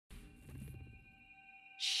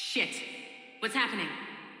Shit. What's happening?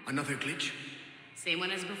 Another glitch? Same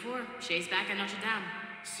one as before. Shay's back at Notre Dame.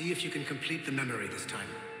 See if you can complete the memory this time.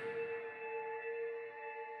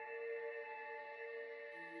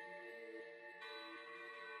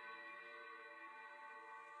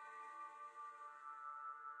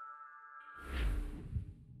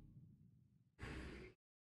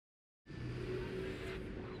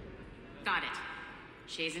 Got it.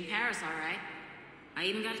 Shay's in Paris, all right. I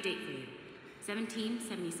even got a date for you.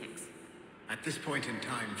 1776. At this point in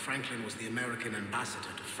time, Franklin was the American ambassador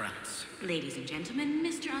to France. Ladies and gentlemen,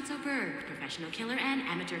 Mr. Otto Berg, professional killer and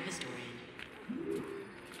amateur historian.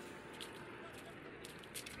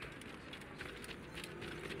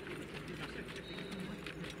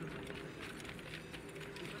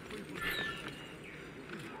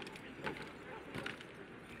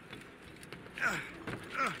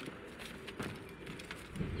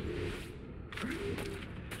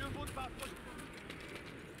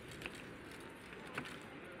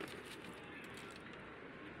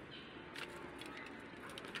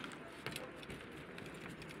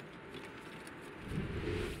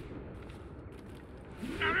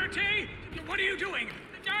 What are you doing?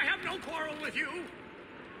 I have no quarrel with you.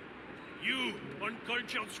 You,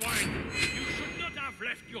 uncultured swine. You should not have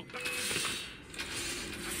left your... I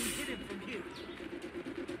can hit him from here.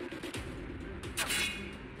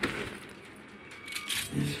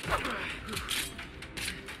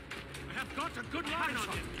 I have got a good line on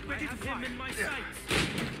him. Ready to fire. Him in my sights.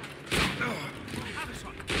 Have a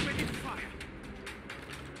shot. Ready to fire.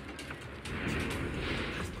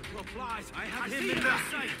 As the claw flies, I have him in my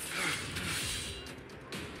sights.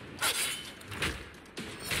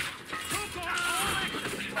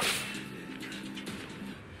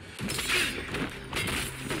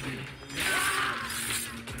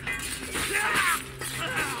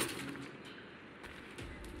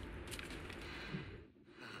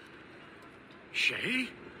 Shay?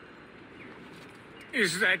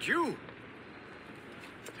 Is that you?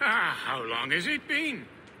 How long has it been?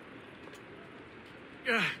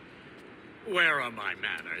 Where are my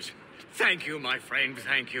manners? Thank you, my friend,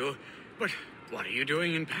 thank you. But what are you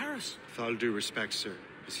doing in Paris? With all due respect, sir,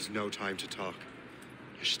 this is no time to talk.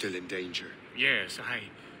 You're still in danger. Yes,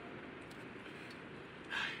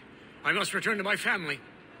 I must return to my family.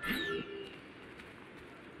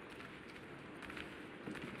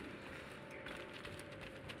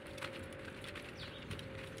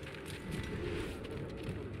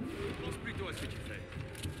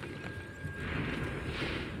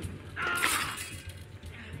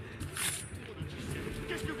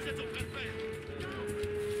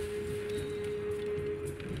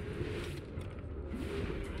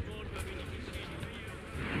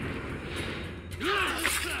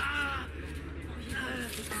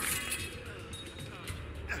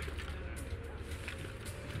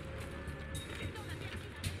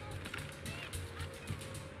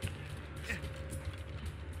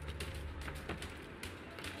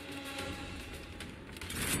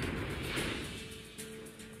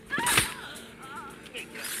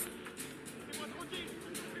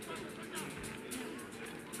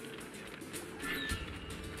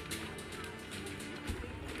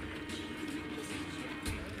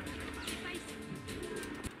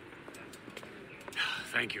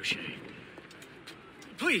 Thank you, Shay.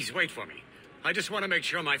 Please, wait for me. I just want to make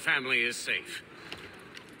sure my family is safe.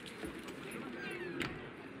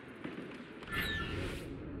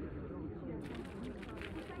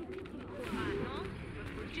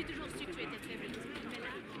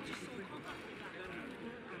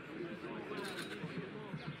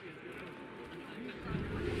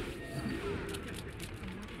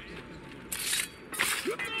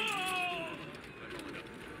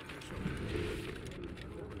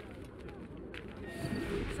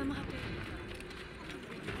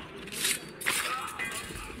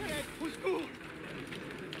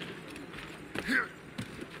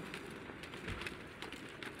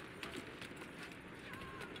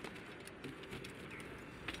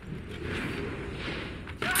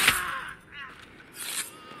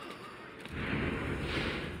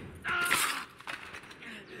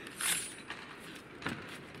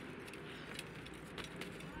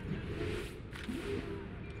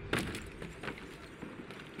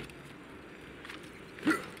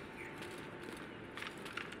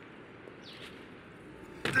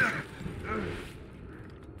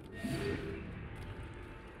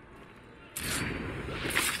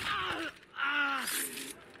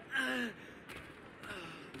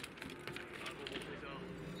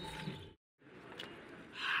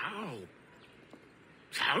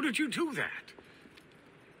 How did you do that?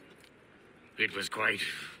 It was quite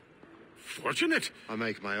fortunate. I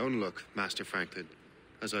make my own luck, Master Franklin.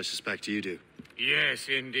 as I suspect you do. Yes,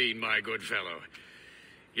 indeed, my good fellow.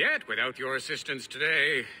 Yet, without your assistance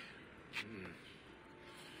today...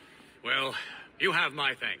 Well, you have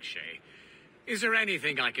my thanks, Shay. Is there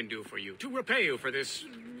anything I can do for you to repay you for this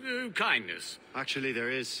kindness? Actually, there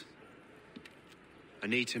is. I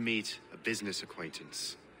need to meet a business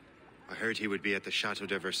acquaintance. I heard he would be at the Chateau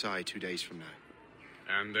de Versailles 2 days from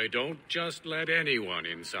now. And they don't just let anyone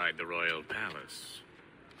inside the royal palace.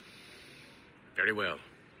 Very well.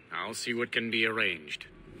 I'll see what can be arranged.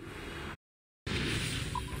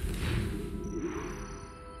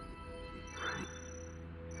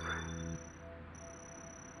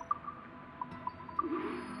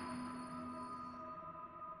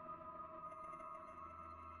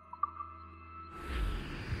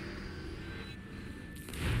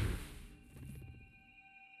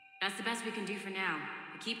 That's the best we can do for now.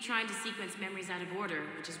 We keep trying to sequence memories out of order,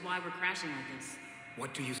 which is why we're crashing like this.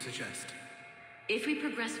 What do you suggest? If we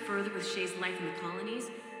progress further with Shay's life in the colonies,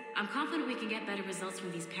 I'm confident we can get better results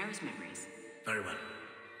from these Paris memories. Very well.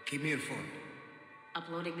 Keep me informed.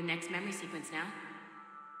 Uploading the next memory sequence now.